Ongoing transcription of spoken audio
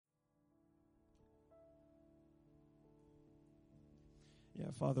Yeah,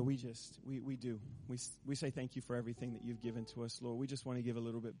 Father, we do. We say thank you for everything that you've given to us, Lord. We just want to give a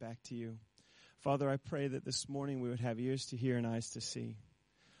little bit back to you. Father, I pray that this morning we would have ears to hear and eyes to see.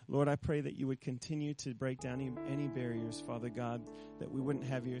 Lord, I pray that you would continue to break down any barriers, Father God, that we wouldn't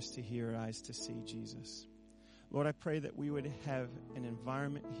have ears to hear or eyes to see, Jesus. Lord, I pray that we would have an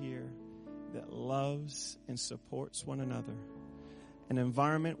environment here that loves and supports one another. An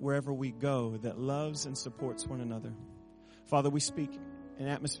environment wherever we go that loves and supports one another. Father, we speak an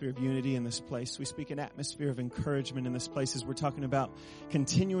atmosphere of unity in this place. We speak an atmosphere of encouragement in this place as we're talking about,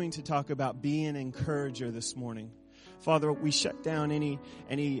 continuing to talk about being an encourager this morning. Father, we shut down any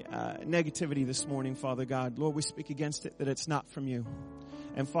negativity this morning, Father God. Lord, we speak against it, that it's not from you.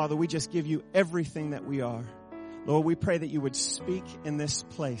 And Father, we just give you everything that we are. Lord, we pray that you would speak in this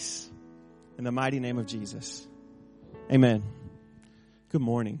place in the mighty name of Jesus. Amen. Good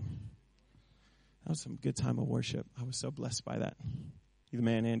morning. That was some good time of worship. I was so blessed by that. You the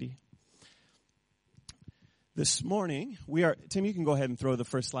man, Andy? This morning, Tim, you can go ahead and throw the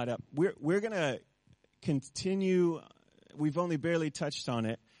first slide up. We're going to continue. We've only barely touched on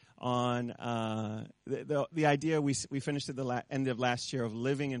it, on the idea we finished at the end of last year of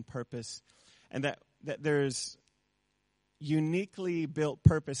living in purpose, and that there's uniquely built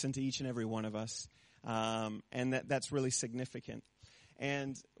purpose into each and every one of us, and that's really significant.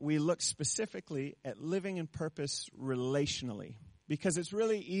 And we look specifically at living in purpose relationally, because it's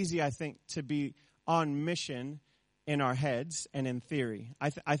really easy, I think, to be on mission in our heads and in theory.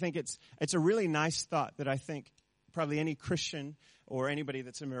 I think it's a really nice thought that I think probably any Christian or anybody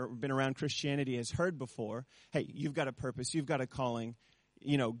that's been around Christianity has heard before. Hey, you've got a purpose, you've got a calling,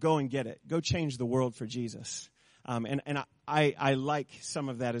 go and get it. Go change the world for Jesus. And I like some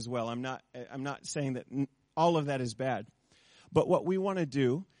of that as well. I'm not saying that all of that is bad. But what we want to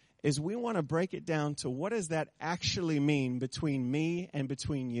do is we want to break it down to what does that actually mean between me and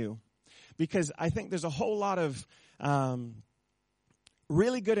between you. Because I think there's a whole lot of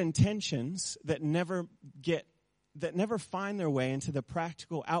really good intentions that never find their way into the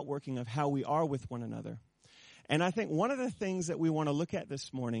practical outworking of how we are with one another. And I think one of the things that we want to look at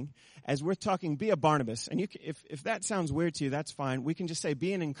this morning, as we're talking, be a Barnabas. And if that sounds weird to you, that's fine. We can just say,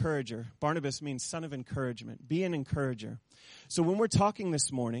 be an encourager. Barnabas means son of encouragement. Be an encourager. So when we're talking this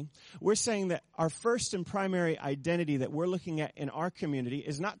morning, we're saying that our first and primary identity that we're looking at in our community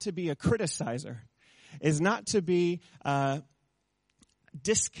is not to be a criticizer, is not to be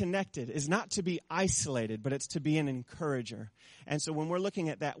disconnected, is not to be isolated, but it's to be an encourager. And so when we're looking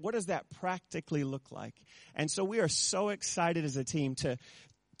at that, what does that practically look like? And so we are so excited as a team to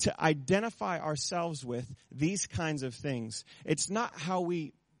identify ourselves with these kinds of things. It's not how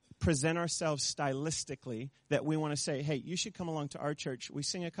we present ourselves stylistically that we want to say, hey, you should come along to our church. We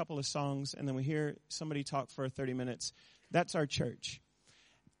sing a couple of songs and then we hear somebody talk for 30 minutes. That's our church.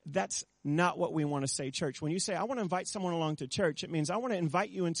 That's not what we want to say, church. When you say, I want to invite someone along to church, it means I want to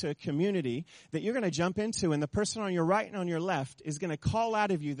invite you into a community that you're going to jump into, and the person on your right and on your left is going to call out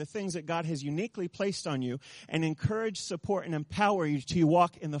of you the things that God has uniquely placed on you and encourage, support, and empower you to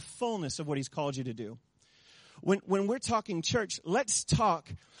walk in the fullness of what He's called you to do. When we're talking church, let's talk,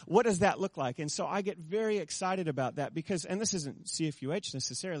 what does that look like? And so I get very excited about that because, and this isn't CFUH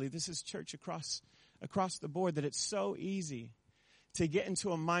necessarily, this is church across the board, that it's so easy to get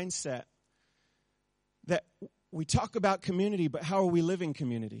into a mindset that we talk about community, but how are we living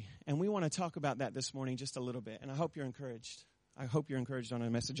community? And we want to talk about that this morning just a little bit. And I hope you're encouraged. I hope you're encouraged on a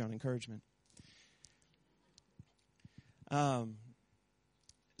message on encouragement.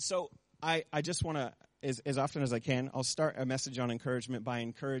 So I just want to, as often as I can, I'll start a message on encouragement by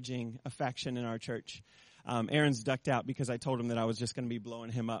encouraging a faction in our church. Aaron's ducked out because I told him that I was just going to be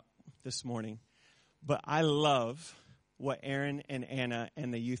blowing him up this morning. But I love what Aaron and Anna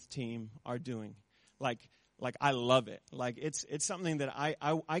and the youth team are doing. Like I love it. Like it's something that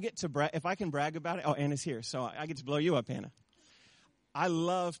I get to brag. If I can brag about it, Anna's here, so I get to blow you up, Anna. I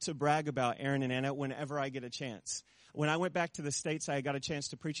love to brag about Aaron and Anna whenever I get a chance. When I went back to the States, I got a chance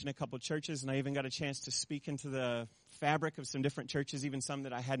to preach in a couple churches, and I even got a chance to speak into the fabric of some different churches, even some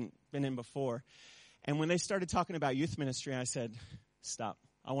that I hadn't been in before. And when they started talking about youth ministry, I said, stop.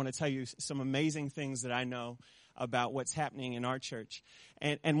 I want to tell you some amazing things that I know about what's happening in our church.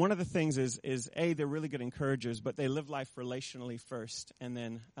 And one of the things is they're really good encouragers, but they live life relationally first. And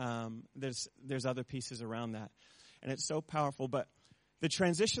then there's other pieces around that. And it's so powerful. But the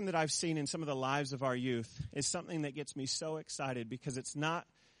transition that I've seen in some of the lives of our youth is something that gets me so excited because it's not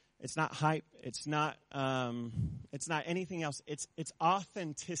hype. It's not anything else. It's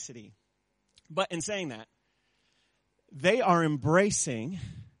authenticity. But in saying that, they are embracing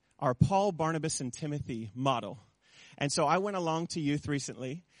our Paul, Barnabas, and Timothy model. And so I went along to youth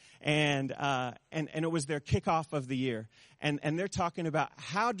recently, and it was their kickoff of the year. And they're talking about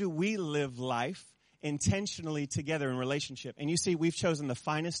how do we live life intentionally together in relationship. And you see, we've chosen the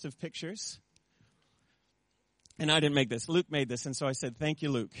finest of pictures. And I didn't make this. Luke made this. And so I said, thank you,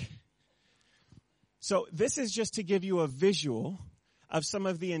 Luke. So this is just to give you a visual of some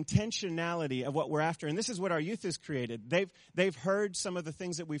of the intentionality of what we're after. And this is what our youth has created. They've heard some of the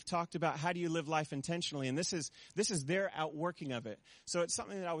things that we've talked about. How do you live life intentionally? And this is their outworking of it. So it's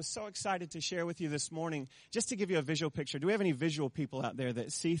something that I was so excited to share with you this morning, just to give you a visual picture. Do we have any visual people out there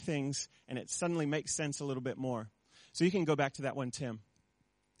that see things and it suddenly makes sense a little bit more? So you can go back to that one, Tim.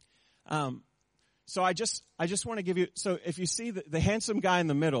 So I just want to give you, so if you see the handsome guy in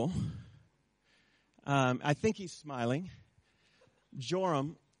the middle, I think he's smiling.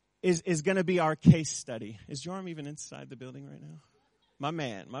 Joram is going to be our case study. Is Joram even inside the building right now? My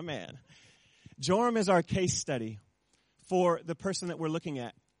man. Joram is our case study for the person that we're looking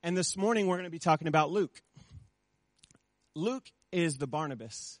at. And this morning we're going to be talking about Luke. Luke is the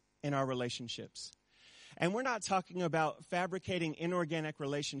Barnabas in our relationships. And we're not talking about fabricating inorganic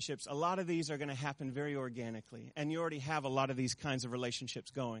relationships. A lot of these are going to happen very organically. And you already have a lot of these kinds of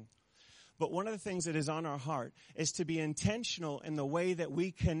relationships going. But one of the things that is on our heart is to be intentional in the way that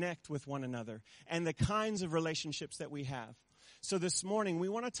we connect with one another and the kinds of relationships that we have. So this morning, we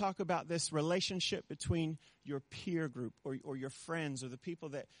want to talk about this relationship between your peer group or your friends or the people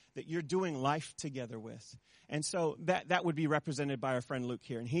that you're doing life together with. And so that would be represented by our friend Luke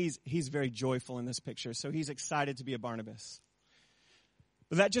here. And he's very joyful in this picture. So he's excited to be a Barnabas.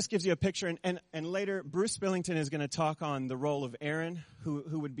 But that just gives you a picture. And later, Bruce Billington is going to talk on the role of Aaron,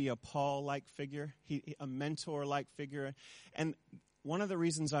 who would be a Paul-like figure, a mentor-like figure. And one of the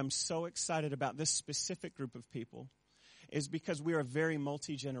reasons I'm so excited about this specific group of people is because we are very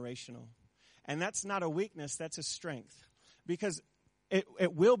multi-generational. And that's not a weakness, that's a strength. Because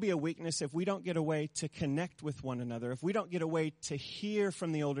it will be a weakness if we don't get a way to connect with one another, if we don't get a way to hear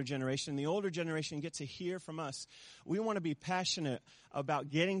from the older generation, the older generation get to hear from us. We want to be passionate about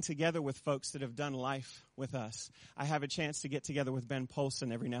getting together with folks that have done life with us. I have a chance to get together with Ben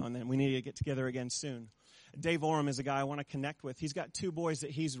Polson every now and then. We need to get together again soon. Dave Oram is a guy I want to connect with. He's got 2 boys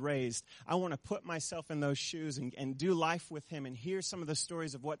that he's raised. I want to put myself in those shoes and do life with him and hear some of the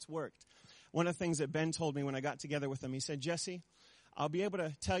stories of what's worked. One of the things that Ben told me when I got together with him, he said, Jesse, I'll be able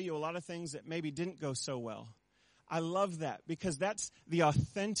to tell you a lot of things that maybe didn't go so well. I love that because that's the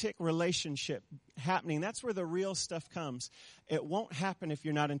authentic relationship happening. That's where the real stuff comes. It won't happen if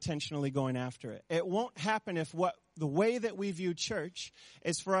you're not intentionally going after it. It won't happen if the way that we view church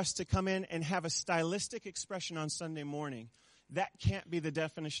is for us to come in and have a stylistic expression on Sunday morning. That can't be the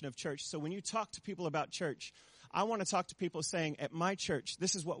definition of church. So when you talk to people about church, I want to talk to people saying, at my church,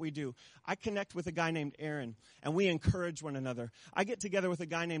 this is what we do. I connect with a guy named Aaron, and we encourage one another. I get together with a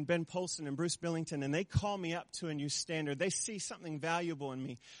guy named Ben Polson and Bruce Billington, and they call me up to a new standard. They see something valuable in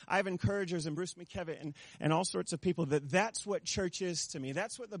me. I have encouragers and Bruce McKevitt and all sorts of people that's what church is to me.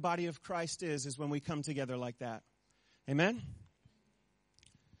 That's what the body of Christ is when we come together like that. Amen?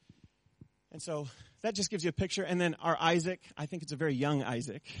 And so that just gives you a picture. And then our Isaac, I think it's a very young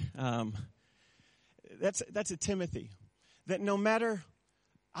Isaac. That's a Timothy. That no matter,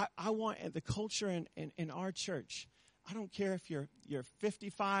 I want the culture in our church, I don't care if you're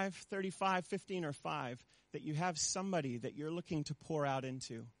 55, 35, 15, or 5, that you have somebody that you're looking to pour out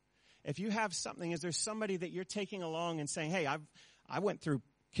into. If you have something, is there somebody that you're taking along and saying, hey, I went through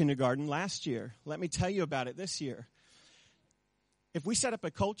kindergarten last year. Let me tell you about it this year. If we set up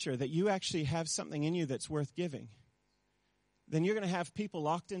a culture that you actually have something in you that's worth giving, then you're going to have people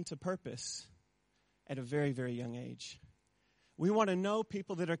locked into purpose at a very, very young age. We want to know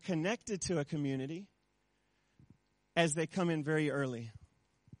people that are connected to a community as they come in very early.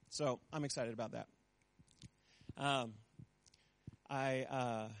 So I'm excited about that. I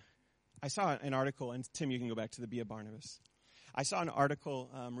saw an article, and Tim, you can go back to the Be a Barnabas. I saw an article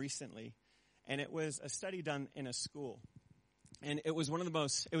recently, and it was a study done in a school. And it was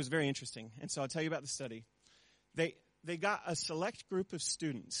it was very interesting. And so I'll tell you about the study. They got a select group of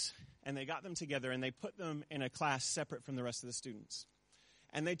students, and they got them together, and they put them in a class separate from the rest of the students.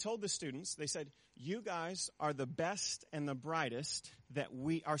 And they told the students, they said, you guys are the best and the brightest that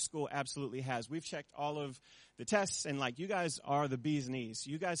our school absolutely has. We've checked all of the tests, and you guys are the bee's knees.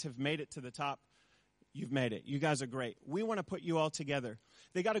 You guys have made it to the top. You've made it. You guys are great. We want to put you all together.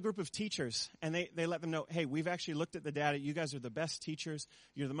 They got a group of teachers, and they let them know, hey, we've actually looked at the data. You guys are the best teachers.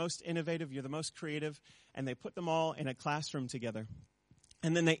 You're the most innovative. You're the most creative. And they put them all in a classroom together.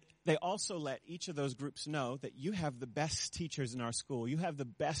 And then they also let each of those groups know that you have the best teachers in our school. You have the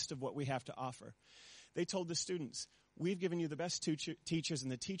best of what we have to offer. They told the students, we've given you the best teachers,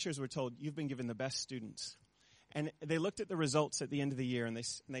 and the teachers were told, you've been given the best students. And they looked at the results at the end of the year, and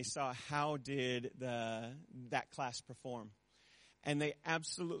they saw how did that class perform. And they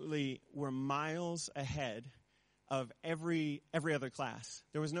absolutely were miles ahead of every other class.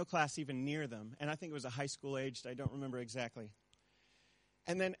 There was no class even near them. And I think it was a high school aged. I don't remember exactly.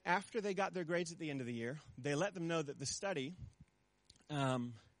 And then after they got their grades at the end of the year, they let them know that the study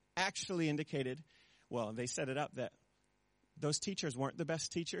actually indicated, well, they set it up that those teachers weren't the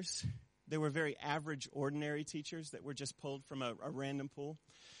best teachers. They were very average, ordinary teachers that were just pulled from a random pool.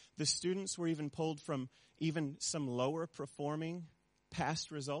 The students were even pulled from even some lower performing past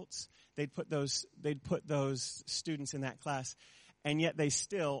results. They'd put those students in that class, and yet they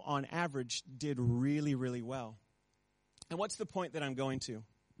still, on average, did really, really well. And what's the point that I'm going to?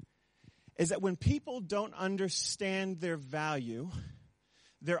 Is that when people don't understand their value,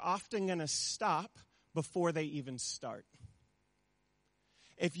 they're often going to stop before they even start.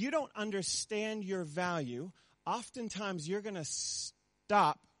 If you don't understand your value, oftentimes you're going to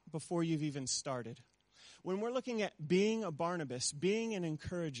stop before you've even started. When we're looking at being a Barnabas, being an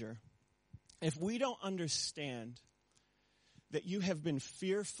encourager, if we don't understand that you have been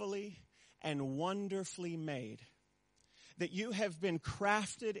fearfully and wonderfully made, that you have been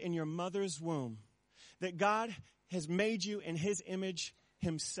crafted in your mother's womb, that God has made you in His image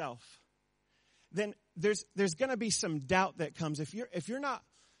Himself, then there's going to be some doubt that comes. If you're not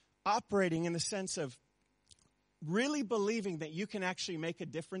operating in the sense of really believing that you can actually make a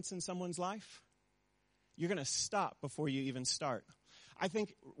difference in someone's life, you're going to stop before you even start. I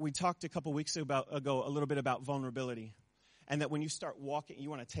think we talked a couple weeks ago a little bit about vulnerability, and that when you start walking, you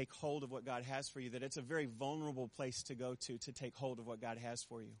want to take hold of what God has for you, that it's a very vulnerable place to go to take hold of what God has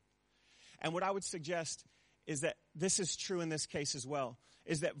for you. And what I would suggest is that this is true in this case as well,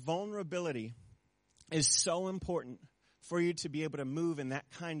 is that vulnerability is so important for you to be able to move in that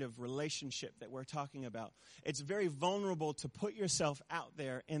kind of relationship that we're talking about. It's very vulnerable to put yourself out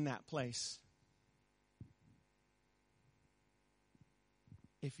there in that place.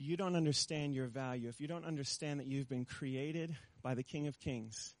 If you don't understand your value, if you don't understand that you've been created by the King of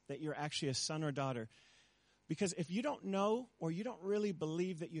Kings, that you're actually a son or daughter, because if you don't know or you don't really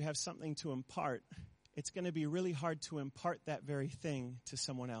believe that you have something to impart, it's going to be really hard to impart that very thing to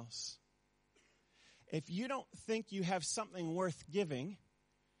someone else. If you don't think you have something worth giving,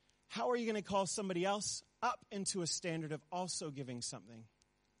 how are you going to call somebody else up into a standard of also giving something?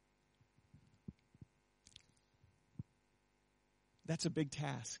 That's a big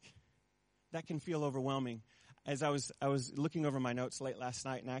task. That can feel overwhelming. As I was looking over my notes late last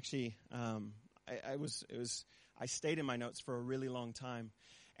night, and actually, I stayed in my notes for a really long time,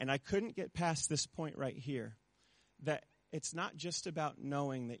 and I couldn't get past this point right here, that it's not just about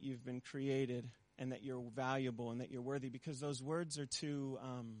knowing that you've been created and that you're valuable and that you're worthy, because those words are too,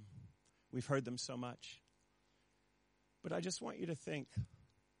 we've heard them so much. But I just want you to think,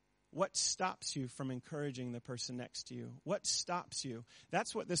 what stops you from encouraging the person next to you? What stops you?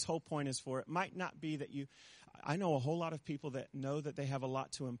 That's what this whole point is for. It might not be that I know a whole lot of people that know that they have a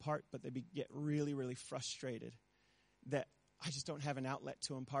lot to impart, but they get really, really frustrated that I just don't have an outlet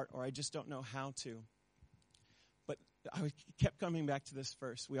to impart, or I just don't know how to. But I kept coming back to this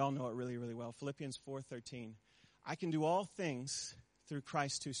verse. We all know it really, really well. Philippians 4:13. I can do all things through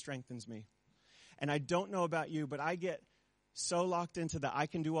Christ who strengthens me. And I don't know about you, but I get so locked into the I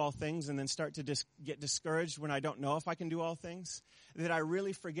can do all things and then start to get discouraged when I don't know if I can do all things, that I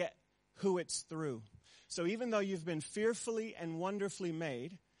really forget who it's through. So even though you've been fearfully and wonderfully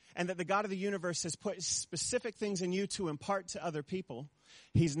made, and that the God of the universe has put specific things in you to impart to other people,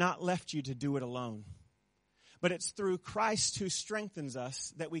 He's not left you to do it alone. But it's through Christ who strengthens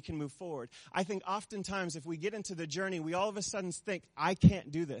us that we can move forward. I think oftentimes if we get into the journey, we all of a sudden think, I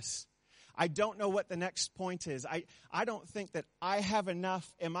can't do this. I don't know what the next point is. I don't think that I have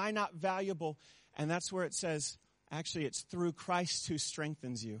enough. Am I not valuable? And that's where it says, actually, it's through Christ who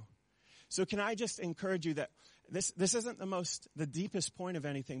strengthens you. So can I just encourage you that this isn't the deepest point of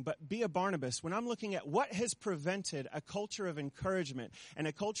anything, but be a Barnabas. When I'm looking at what has prevented a culture of encouragement and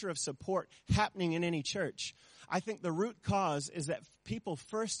a culture of support happening in any church, I think the root cause is that people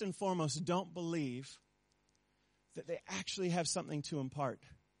first and foremost don't believe that they actually have something to impart.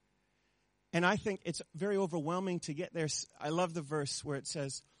 And I think it's very overwhelming to get there. I love the verse where it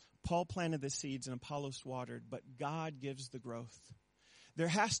says, Paul planted the seeds and Apollos watered, but God gives the growth. There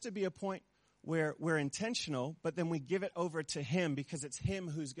has to be a point where we're intentional, but then we give it over to Him because it's Him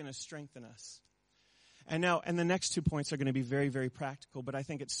who's going to strengthen us. And the next 2 points are going to be very, very practical, but I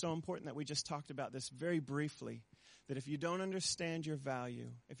think it's so important that we just talked about this very briefly, that if you don't understand your value,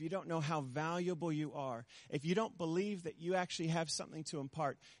 if you don't know how valuable you are, if you don't believe that you actually have something to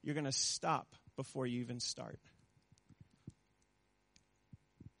impart, you're going to stop before you even start.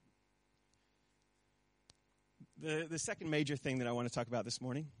 The second major thing that I want to talk about this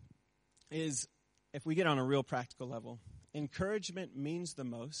morning is, if we get on a real practical level, encouragement means the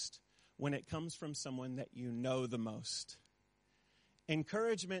most when it comes from someone that you know the most.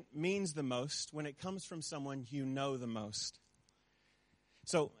 Encouragement means the most when it comes from someone you know the most.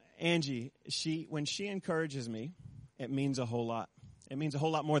 So Angie, when she encourages me, it means a whole lot. It means a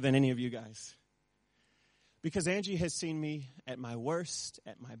whole lot more than any of you guys. Because Angie has seen me at my worst,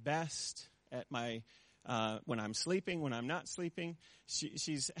 at my best, at my when I'm sleeping, when I'm not sleeping.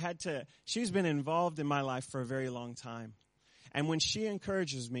 She's been involved in my life for a very long time. And when she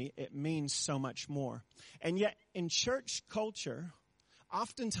encourages me, it means so much more. And yet in church culture,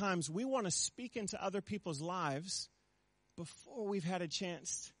 oftentimes we want to speak into other people's lives before we've had a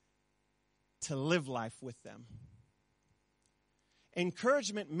chance to live life with them.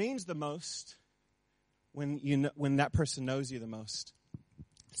 Encouragement means the most when that person knows you the most.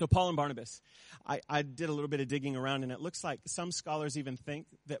 So Paul and Barnabas, I did a little bit of digging around, and it looks like some scholars even think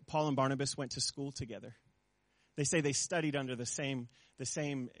that Paul and Barnabas went to school together. They say they studied under the same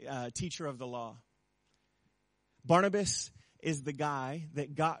teacher of the law. Barnabas is the guy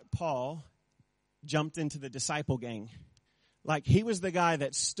that got Paul jumped into the disciple gang. Like, he was the guy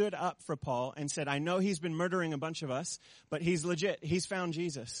that stood up for Paul and said, I know he's been murdering a bunch of us, but he's legit. He's found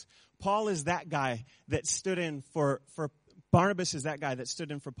Jesus. Paul is that guy that stood in for Barnabas is that guy that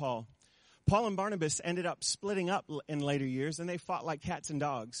stood in for Paul. Paul and Barnabas ended up splitting up in later years, and they fought like cats and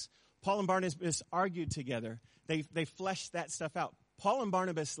dogs. Paul and Barnabas argued together. They fleshed that stuff out. Paul and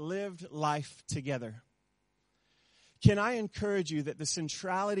Barnabas lived life together. Can I encourage you that the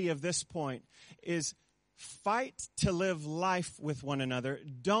centrality of this point is fight to live life with one another.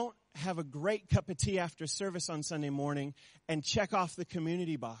 Don't have a great cup of tea after service on Sunday morning and check off the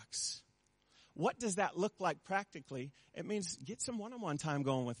community box. What does that look like practically? It means get some one-on-one time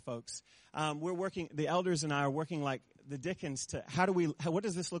going with folks. The elders and I are working like the Dickens to what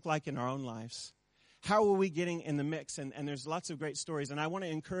does this look like in our own lives? How are we getting in the mix? And there's lots of great stories. And I want to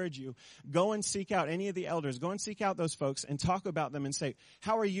encourage you, go and seek out any of the elders. Go and seek out those folks and talk about them and say,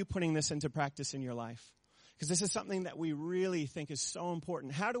 how are you putting this into practice in your life? Because this is something that we really think is so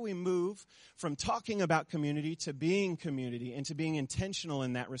important. How do we move from talking about community to being community and to being intentional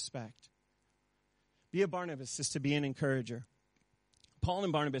in that respect? Be a Barnabas is to be an encourager. Paul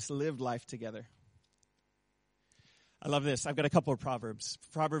and Barnabas lived life together. I love this. I've got a couple of Proverbs.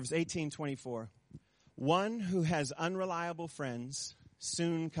 Proverbs 18:24. One who has unreliable friends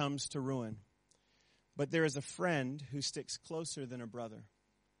soon comes to ruin. But there is a friend who sticks closer than a brother.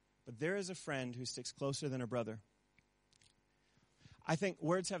 But there is a friend who sticks closer than a brother. I think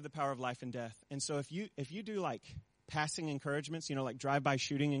words have the power of life and death. And so if you do like passing encouragements, like drive-by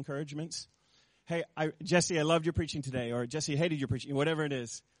shooting encouragements, hey, Jesse, I loved your preaching today, or Jesse, hated your preaching, whatever it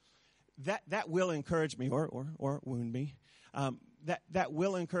is, that will encourage me, or wound me. That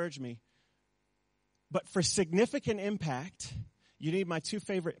will encourage me. But for significant impact, you need my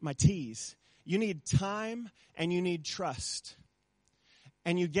T's. You need time and you need trust.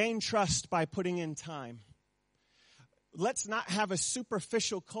 And you gain trust by putting in time. Let's not have a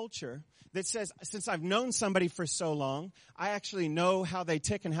superficial culture that says, since I've known somebody for so long, I actually know how they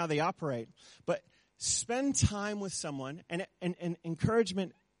tick and how they operate. But spend time with someone, and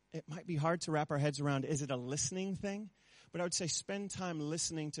encouragement, it might be hard to wrap our heads around. Is it a listening thing? But I would say spend time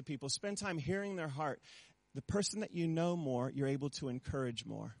listening to people. Spend time hearing their heart. The person that you know more, you're able to encourage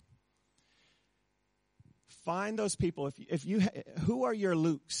more. Find those people. Who are your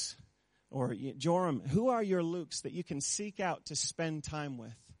Lukes? Or Joram, who are your Lukes that you can seek out to spend time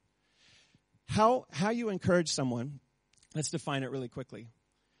with? How you encourage someone, let's define it really quickly.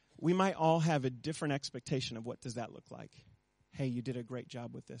 We might all have a different expectation of what does that look like. Hey, you did a great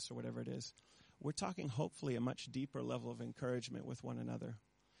job with this, or whatever it is. We're talking hopefully a much deeper level of encouragement with one another.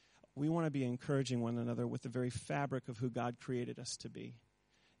 We want to be encouraging one another with the very fabric of who God created us to be.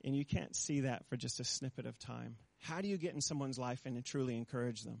 And you can't see that for just a snippet of time. How do you get in someone's life and truly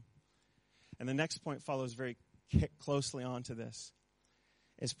encourage them? And the next point follows very closely on to this.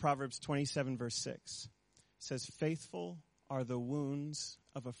 Is Proverbs 27 verse 6. It says, faithful are the wounds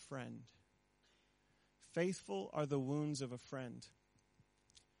of a friend. Faithful are the wounds of a friend.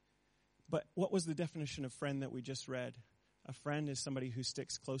 But what was the definition of friend that we just read? A friend is somebody who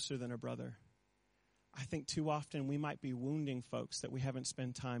sticks closer than a brother. I think too often we might be wounding folks that we haven't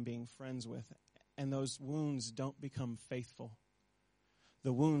spent time being friends with, and those wounds don't become faithful.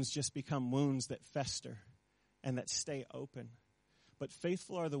 The wounds just become wounds that fester. and that stay open. But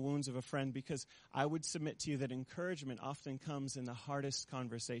faithful are the wounds of a friend, because I would submit to you that encouragement often comes in the hardest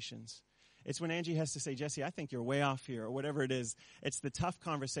conversations. It's when Angie has to say, Jesse, I think you're way off here, or whatever it is. It's the tough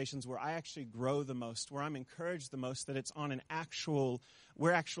conversations where I actually grow the most, where I'm encouraged the most, that it's on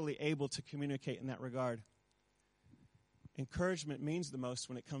we're actually able to communicate in that regard. Encouragement means the most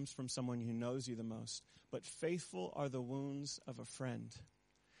when it comes from someone who knows you the most. But faithful are the wounds of a friend.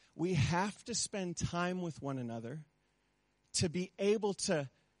 We have to spend time with one another to be able to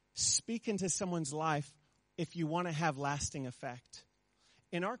speak into someone's life if you want to have lasting effect.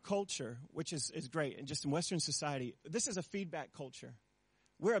 In our culture, which is great, and just in Western society, this is a feedback culture.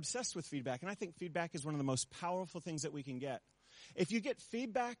 We're obsessed with feedback, and I think feedback is one of the most powerful things that we can get. If you get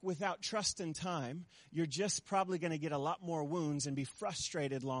feedback without trust and time, you're just probably going to get a lot more wounds and be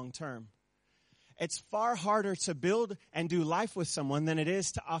frustrated long term. It's far harder to build and do life with someone than it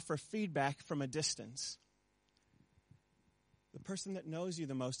is to offer feedback from a distance. The person that knows you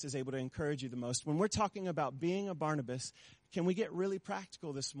the most is able to encourage you the most. When we're talking about being a Barnabas, can we get really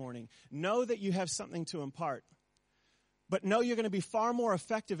practical this morning? Know that you have something to impart. But know you're going to be far more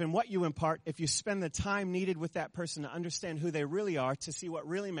effective in what you impart if you spend the time needed with that person to understand who they really are, to see what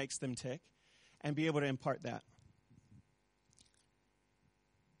really makes them tick, and be able to impart that.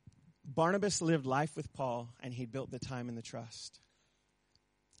 Barnabas lived life with Paul, and he built the time and the trust.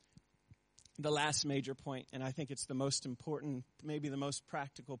 The last major point, and I think it's the most important, maybe the most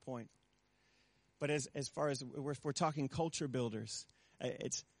practical point. But as far as we're talking culture builders,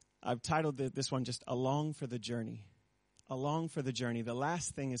 I've titled this one just Along for the Journey. Along for the journey. The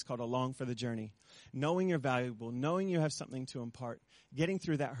last thing is called along for the journey. Knowing you're valuable, knowing you have something to impart, getting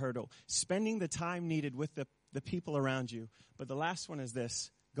through that hurdle, spending the time needed with the people around you. But the last one is this,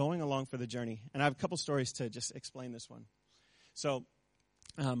 going along for the journey. And I have a couple stories to just explain this one. So,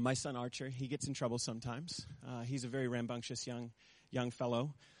 my son Archer, he gets in trouble sometimes. He's a very rambunctious young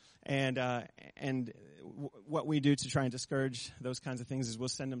fellow. And what we do to try and discourage those kinds of things is we'll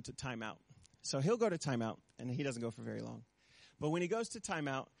send him to timeout. So he'll go to timeout, and he doesn't go for very long. But when he goes to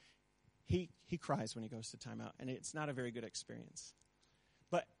timeout, he cries when he goes to timeout, and it's not a very good experience.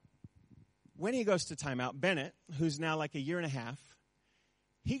 But when he goes to timeout, Bennett, who's now like a year and a half,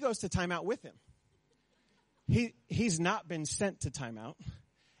 he goes to timeout with him. He's not been sent to timeout,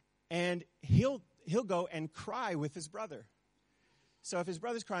 and he'll go and cry with his brother. So if his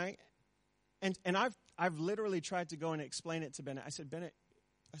brother's crying, and I've literally tried to go and explain it to Bennett.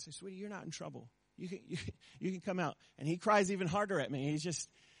 I said, sweetie, you're not in trouble. You can come out. And he cries even harder at me.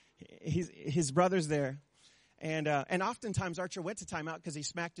 His brother's there. And oftentimes Archer went to timeout because he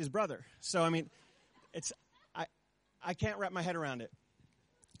smacked his brother. So, I mean, I can't wrap my head around it.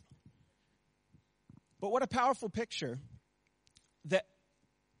 But what a powerful picture that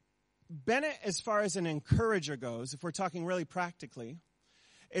Bennett, as far as an encourager goes, if we're talking really practically,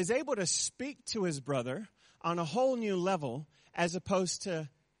 is able to speak to his brother on a whole new level as opposed to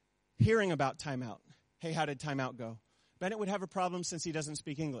hearing about timeout. Hey, how did timeout go? Bennett would have a problem since he doesn't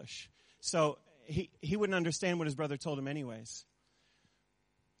speak English. So he wouldn't understand what his brother told him anyways.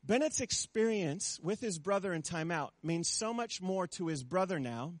 Bennett's experience with his brother in timeout means so much more to his brother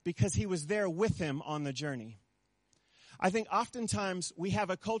now because he was there with him on the journey. I think oftentimes we have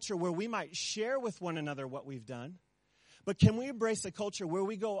a culture where we might share with one another what we've done, but can we embrace a culture where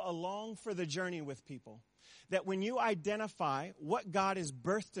we go along for the journey with people? That when you identify what God has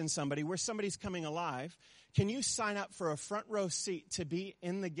birthed in somebody, where somebody's coming alive, can you sign up for a front row seat to be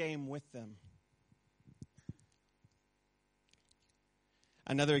in the game with them?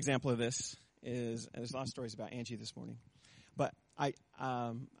 Another example of this is, there's a lot of stories about Angie this morning, but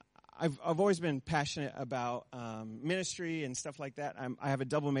I've always been passionate about ministry and stuff like that. I have a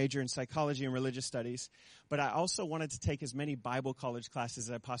double major in psychology and religious studies, but I also wanted to take as many Bible college classes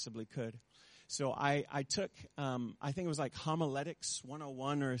as I possibly could. So I took, I think it was like Homiletics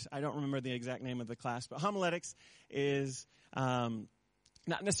 101, or I don't remember the exact name of the class, but homiletics is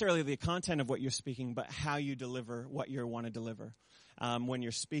not necessarily the content of what you're speaking, but how you deliver what you want to deliver when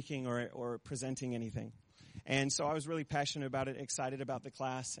you're speaking or presenting anything. And so I was really passionate about it, excited about the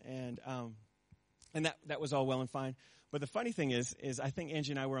class, and that was all well and fine. But the funny thing is I think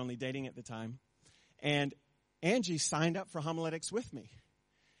Angie and I were only dating at the time, and Angie signed up for homiletics with me.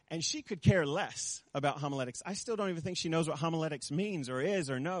 And she could care less about homiletics. I still don't even think she knows what homiletics means or is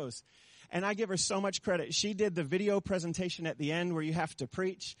or knows. And I give her so much credit. She did the video presentation at the end where you have to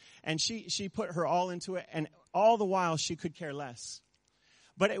preach, and she put her all into it, and all the while she could care less.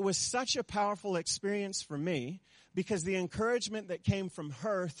 But it was such a powerful experience for me because the encouragement that came from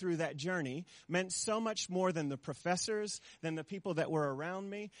her through that journey meant so much more than the professors, than the people that were around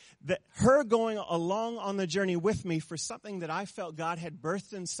me. That her going along on the journey with me for something that I felt God had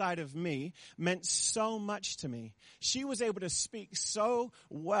birthed inside of me meant so much to me. She was able to speak so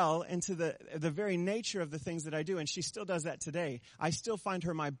well into the very nature of the things that I do, and she still does that today. I still find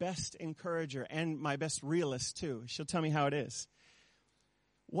her my best encourager and my best realist too. She'll tell me how it is.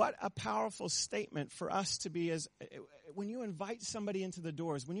 What a powerful statement for us to be as, when you invite somebody into the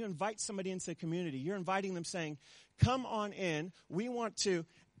doors, when you invite somebody into the community, you're inviting them saying, come on in. We want to,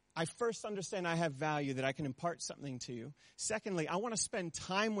 I first understand I have value, that I can impart something to you. Secondly, I want to spend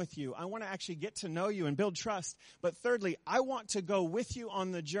time with you. I want to actually get to know you and build trust. But thirdly, I want to go with you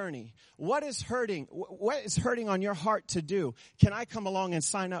on the journey. What is hurting? What is hurting on your heart to do? Can I come along and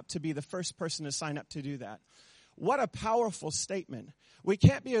sign up to be the first person to sign up to do that? What a powerful statement. We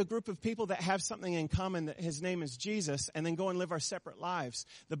can't be a group of people that have something in common, that his name is Jesus, and then go and live our separate lives.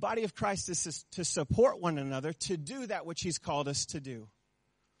 The body of Christ is to support one another, to do that which he's called us to do.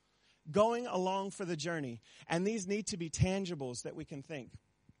 Going along for the journey. And these need to be tangibles that we can think.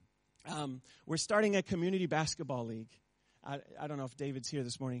 We're starting a community basketball league. I don't know if David's here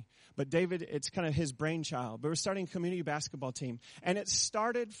this morning, but David, it's kind of his brainchild. But we're starting a community basketball team. And it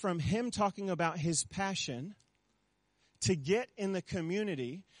started from him talking about his passion to get in the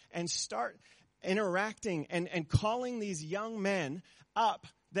community and start interacting and calling these young men up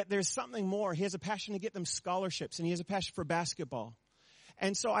that there's something more. He has a passion to get them scholarships, and he has a passion for basketball.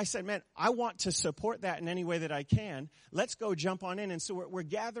 And so I said, man, I want to support that in any way that I can. Let's go jump on in. And so we're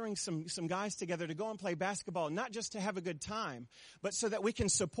gathering some guys together to go and play basketball, not just to have a good time, but so that we can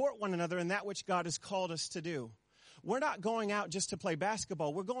support one another in that which God has called us to do. We're not going out just to play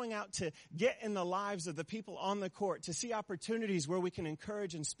basketball. We're going out to get in the lives of the people on the court, to see opportunities where we can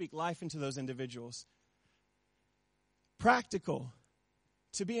encourage and speak life into those individuals. Practical.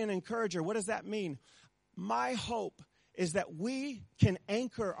 To be an encourager, what does that mean? My hope is that we can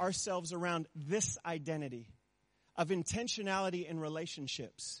anchor ourselves around this identity of intentionality in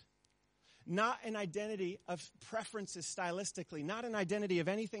relationships. Not an identity of preferences stylistically, not an identity of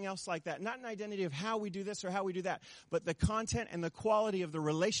anything else like that, not an identity of how we do this or how we do that, but the content and the quality of the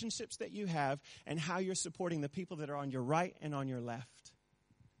relationships that you have and how you're supporting the people that are on your right and on your left.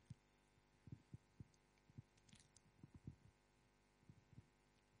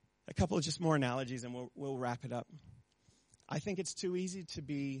 A couple of just more analogies and we'll wrap it up. I think it's too easy to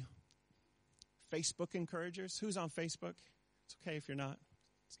be Facebook encouragers. Who's on Facebook? It's okay if you're not.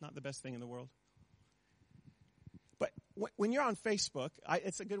 It's not the best thing in the world. But when you're on Facebook,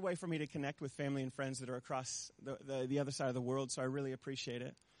 it's a good way for me to connect with family and friends that are across the other side of the world, so I really appreciate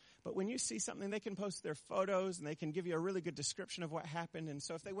it. But when you see something, they can post their photos, and they can give you a really good description of what happened. And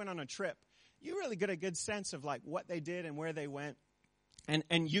so if they went on a trip, you really get a good sense of like what they did and where they went.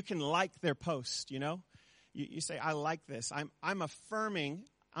 And you can like their post, you know. You say, I like this. I'm affirming,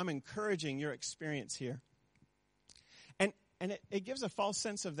 I'm encouraging your experience here. And it gives a false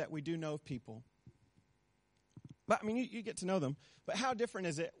sense of that we do know people. But, I mean, you get to know them. But how different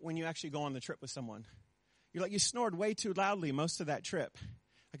is it when you actually go on the trip with someone? You're like, you snored way too loudly most of that trip.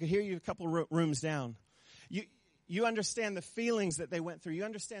 I could hear you a couple rooms down. You understand the feelings that they went through. You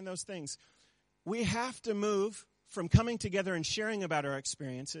understand those things. We have to move from coming together and sharing about our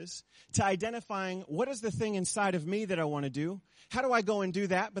experiences to identifying what is the thing inside of me that I want to do. How do I go and do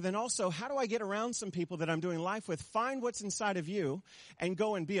that? But then also, how do I get around some people that I'm doing life with? Find what's inside of you and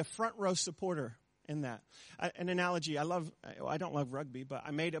go and be a front row supporter in that. An analogy, I don't love rugby, but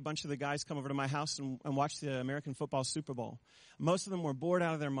I made a bunch of the guys come over to my house and watch the American football Super Bowl. Most of them were bored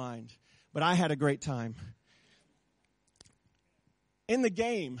out of their mind, but I had a great time. In the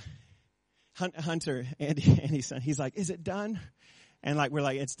game, Hunter, Andy's son, he's like, is it done? And like, we're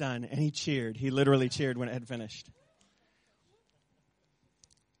like, it's done. And he cheered. He literally cheered when it had finished.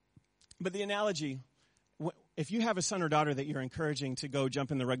 But the analogy, if you have a son or daughter that you're encouraging to go jump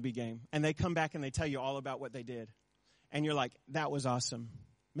in the rugby game, and they come back and they tell you all about what they did, and you're like, that was awesome.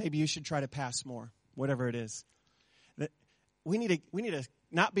 Maybe you should try to pass more, whatever it is. We need to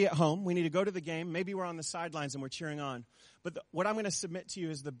not be at home. We need to go to the game. Maybe we're on the sidelines and we're cheering on. But what I'm going to submit to you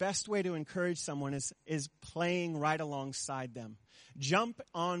is the best way to encourage someone is playing right alongside them. Jump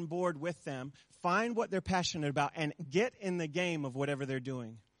on board with them. Find what they're passionate about and get in the game of whatever they're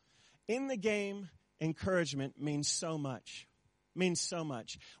doing. In the game, encouragement means so much. Means so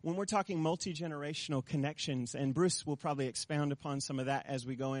much. When we're talking multi-generational connections, and Bruce will probably expound upon some of that as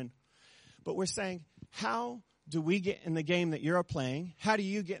we go in. But we're saying, how do we get in the game that you're playing? How do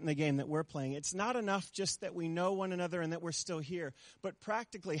you get in the game that we're playing? It's not enough just that we know one another and that we're still here. But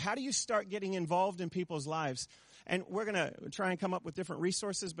practically, how do you start getting involved in people's lives? And we're going to try and come up with different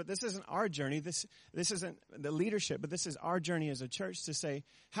resources, but this isn't our journey. This isn't the leadership, but this is our journey as a church to say,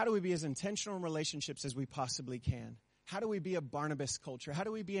 how do we be as intentional in relationships as we possibly can? How do we be a Barnabas culture? How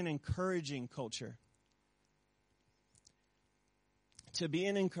do we be an encouraging culture? To be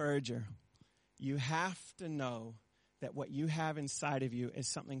an encourager, you have to know that what you have inside of you is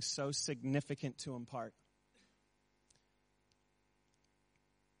something so significant to impart.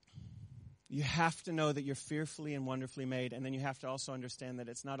 You have to know that you're fearfully and wonderfully made, and then you have to also understand that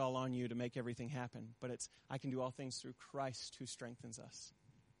it's not all on you to make everything happen, but it's, I can do all things through Christ who strengthens us.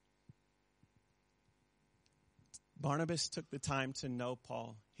 Barnabas took the time to know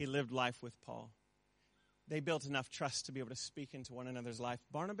Paul. He lived life with Paul. They built enough trust to be able to speak into one another's life.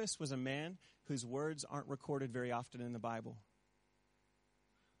 Barnabas was a man whose words aren't recorded very often in the Bible.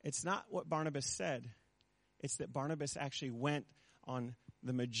 It's not what Barnabas said. It's that Barnabas actually went on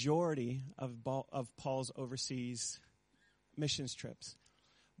the majority of Paul's overseas missions trips.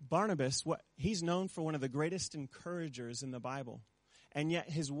 Barnabas, he's known for one of the greatest encouragers in the Bible, and yet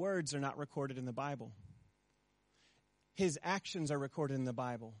his words are not recorded in the Bible. His actions are recorded in the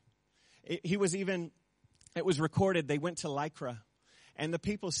Bible. It was recorded, they went to Lycra, and the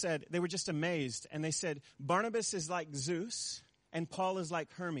people said, they were just amazed, and they said, Barnabas is like Zeus, and Paul is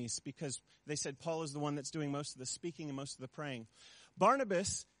like Hermes, because they said Paul is the one that's doing most of the speaking and most of the praying.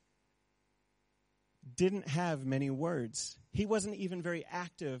 Barnabas didn't have many words. He wasn't even very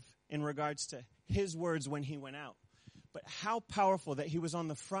active in regards to his words when he went out. But how powerful that he was on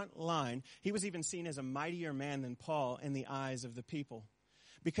the front line. He was even seen as a mightier man than Paul in the eyes of the people,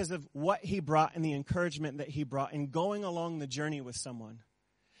 because of what he brought and the encouragement that he brought in going along the journey with someone.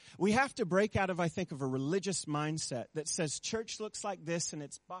 We have to break out of, I think, of a religious mindset that says church looks like this and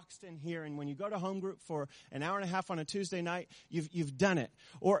it's boxed in here. And when you go to home group for an hour and a half on a Tuesday night, you've done it.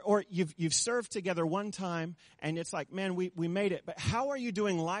 Or you've served together one time and it's like, man, we made it. But how are you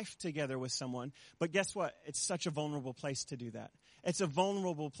doing life together with someone? But guess what? It's such a vulnerable place to do that. It's a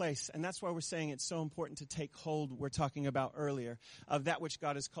vulnerable place. And that's why we're saying it's so important to take hold, we're talking about earlier, of that which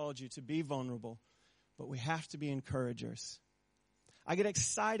God has called you to be vulnerable. But we have to be encouragers. I get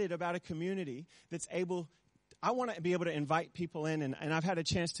excited about a community that's I want to be able to invite people in, and I've had a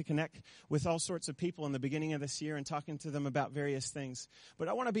chance to connect with all sorts of people in the beginning of this year and talking to them about various things. But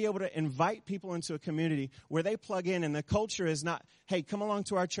I want to be able to invite people into a community where they plug in, and the culture is not, hey, come along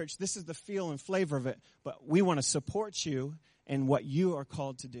to our church. This is the feel and flavor of it, but we want to support you in what you are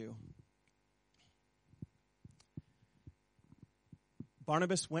called to do.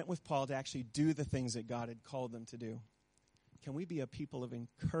 Barnabas went with Paul to actually do the things that God had called them to do. Can we be a people of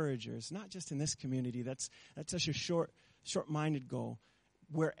encouragers, not just in this community? That's such a short-minded goal.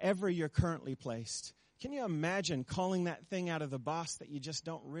 Wherever you're currently placed, can you imagine calling that thing out of the boss that you just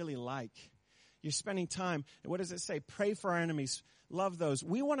don't really like? You're spending time. What does it say? Pray for our enemies. Love those.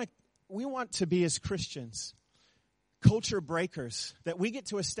 We want to be, as Christians, culture breakers, that we get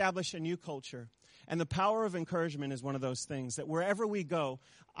to establish a new culture. And the power of encouragement is one of those things that wherever we go,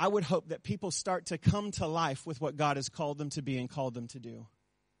 I would hope that people start to come to life with what God has called them to be and called them to do.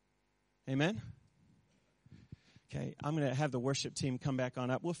 Amen? Okay, I'm going to have the worship team come back on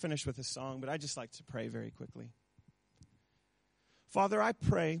up. We'll finish with a song, but I'd just like to pray very quickly. Father, I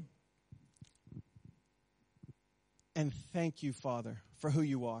pray and thank you, Father, for who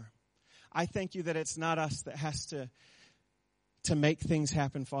you are. I thank you that it's not us that has to make things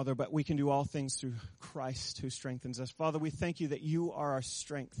happen, Father, but we can do all things through Christ who strengthens us. Father, we thank you that you are our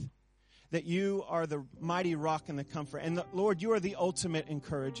strength, that you are the mighty rock and the comfort. And Lord, you are the ultimate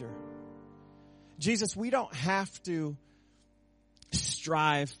encourager. Jesus, we don't have to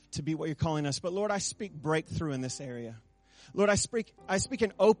strive to be what you're calling us, but Lord, I speak breakthrough in this area. Lord, I speak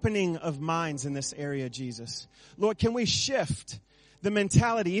an opening of minds in this area, Jesus. Lord, can we shift the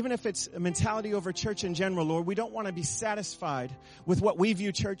mentality, even if it's a mentality over church in general, Lord, we don't want to be satisfied with what we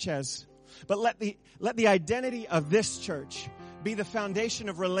view church as. But let the identity of this church be the foundation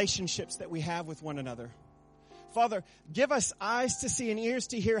of relationships that we have with one another. Father, give us eyes to see and ears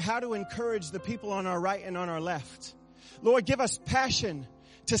to hear how to encourage the people on our right and on our left. Lord, give us passion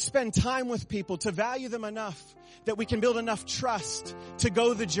to spend time with people, to value them enough that we can build enough trust to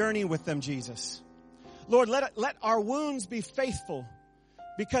go the journey with them, Jesus. Lord, let our wounds be faithful,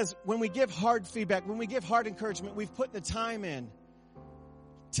 because when we give hard feedback, when we give hard encouragement, we've put the time in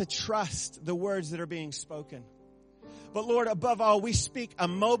to trust the words that are being spoken. But Lord, above all, we speak a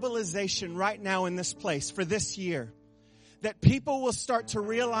mobilization right now in this place for this year, that people will start to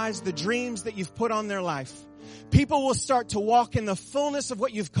realize the dreams that you've put on their life. People will start to walk in the fullness of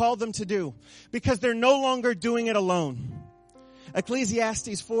what you've called them to do because they're no longer doing it alone.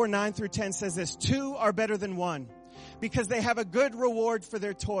 Ecclesiastes 4:9-10 says this, 2 are better than 1 because they have a good reward for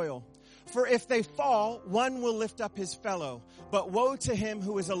their toil. For if they fall, one will lift up his fellow. But woe to him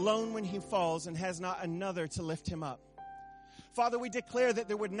who is alone when he falls and has not another to lift him up. Father, we declare that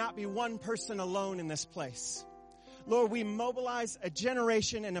there would not be one person alone in this place. Lord, we mobilize a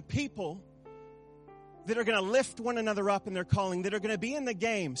generation and a people that are going to lift one another up in their calling, that are going to be in the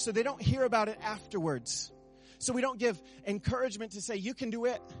game so they don't hear about it afterwards. So we don't give encouragement to say, you can do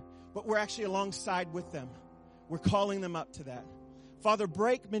it, but we're actually alongside with them. We're calling them up to that. Father,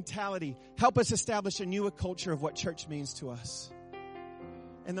 break mentality. Help us establish a new culture of what church means to us.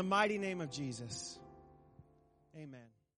 In the mighty name of Jesus, amen.